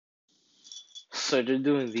So they're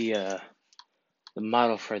doing the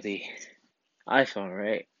model for the iPhone,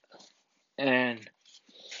 right? And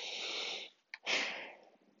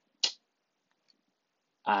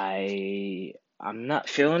I'm not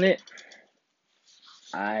feeling it.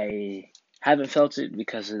 I haven't felt it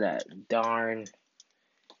because of that darn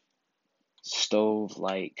stove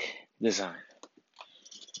like design.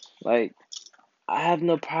 Like I have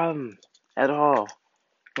no problem at all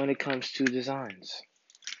when it comes to designs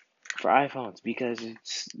for iPhones because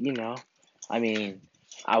I mean,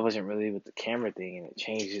 I wasn't really with the camera thing and it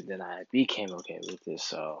changed it, then I became okay with this.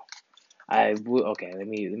 So okay, let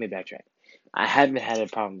me backtrack. I haven't had a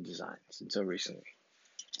problem with designs until recently.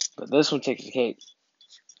 But this one takes the cake.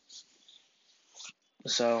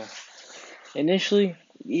 So initially,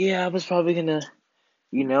 yeah, I was probably gonna,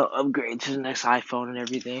 upgrade to the next iPhone and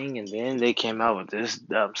everything, and then they came out with this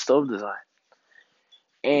stove design.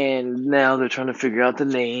 And now they're trying to figure out the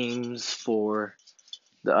names for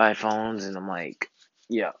the iPhones, and I'm like,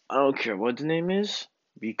 yeah, I don't care what the name is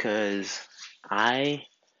because I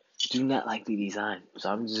do not like the design.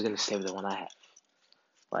 So I'm just gonna stay with the one I have.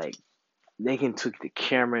 Like they can tweak the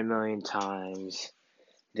camera a million times.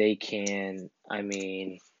 They can, I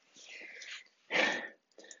mean,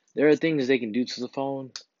 there are things they can do to the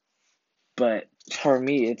phone, but for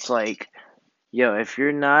me, it's like, yo, if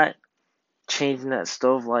you're not changing that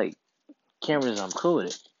stove like cameras, I'm cool with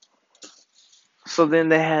it. So then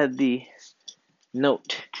they had the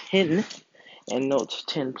Note 10 and Note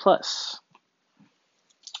 10 Plus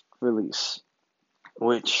release,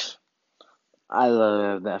 which I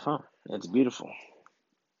love that phone. It's beautiful.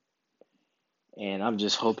 And I'm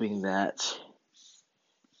just hoping that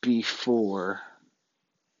before,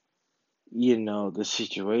 the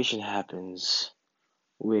situation happens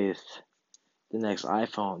with the next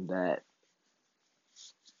iPhone, that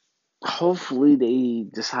hopefully they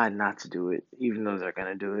decide not to do it, even though they're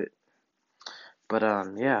gonna do it. But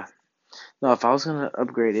yeah. No, if I was gonna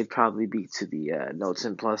upgrade, it'd probably be to the Note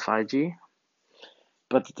 10 Plus 5G.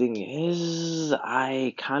 But the thing is,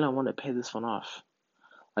 I kind of want to pay this one off.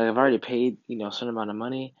 Like I've already paid, a certain amount of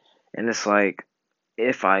money, and it's like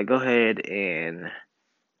if I go ahead and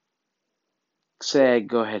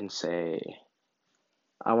say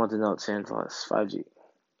I want the Note 10 Plus 5G,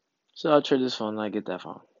 so I'll trade this phone and I get that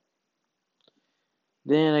phone.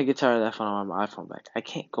 Then I get tired of that phone, I want my iPhone back. I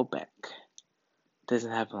can't go back. It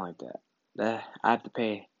doesn't happen like that. That I have to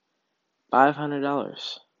pay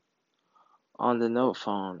 $500 on the Note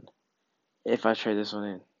phone if I trade this one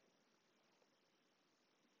in.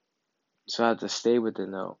 So I have to stay with the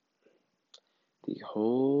Note the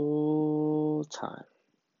whole time.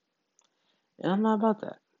 And I'm not about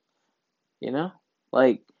that, you know?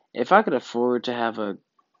 Like, if I could afford to have the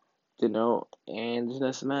Note and the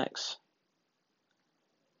S Max,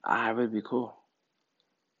 I would be cool.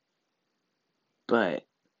 But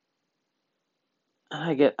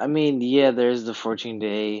I mean, yeah, there's the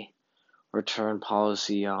 14-day return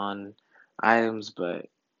policy on items, but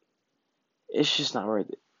it's just not worth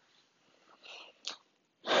it.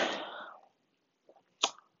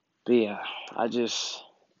 But yeah, I just,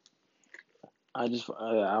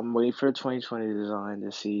 I'm waiting for the 2020 design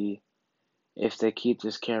to see if they keep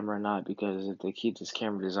this camera or not. Because if they keep this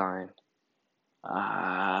camera design,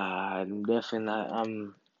 I'm definitely not.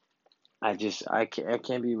 I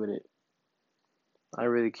can't be with it. I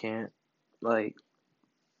really can't. Like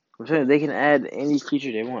I'm saying, they can add any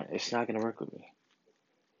feature they want. It's not gonna work with me.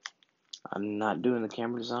 I'm not doing the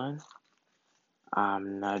camera design.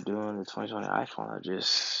 I'm not doing the 2020 iPhone. I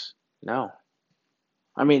just no.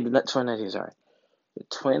 I mean the 2019. Sorry, the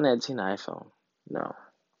 2019 iPhone. No,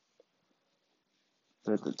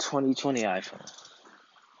 but the 2020 iPhone.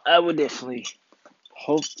 I would definitely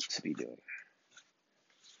hope to be doing.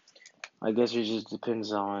 I guess it just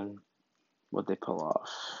depends on what they pull off.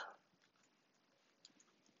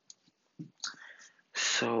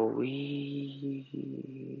 So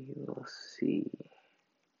we will see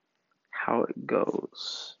how it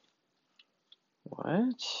goes.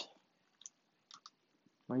 What?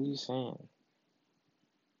 What are you saying?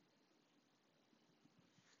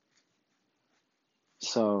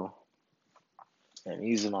 So I'm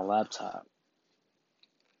using my laptop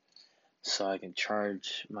so I can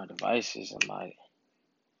charge my devices, and my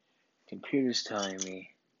computer's telling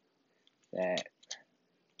me that,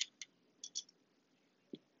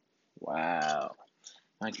 wow,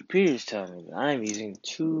 my computer's telling me that I'm using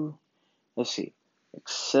two, let's see,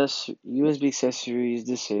 USB accessories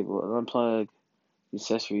disabled, unplug the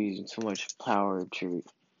accessory using too much power to,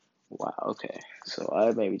 wow, okay, so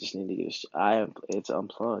I maybe just need to it's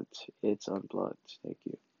unplugged, thank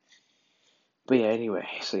you. But yeah, anyway,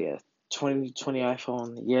 so yeah, 2020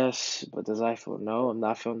 iPhone, yes, but does iPhone? No, I'm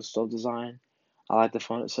not feeling the self design. I like the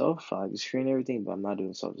phone itself. I like the screen and everything, but I'm not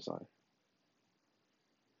doing self design.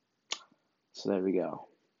 So there we go.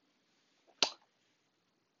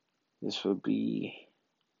 This will be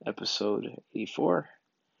episode 84.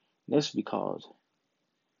 This will be called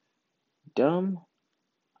Dumb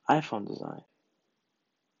iPhone Design.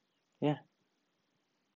 Yeah.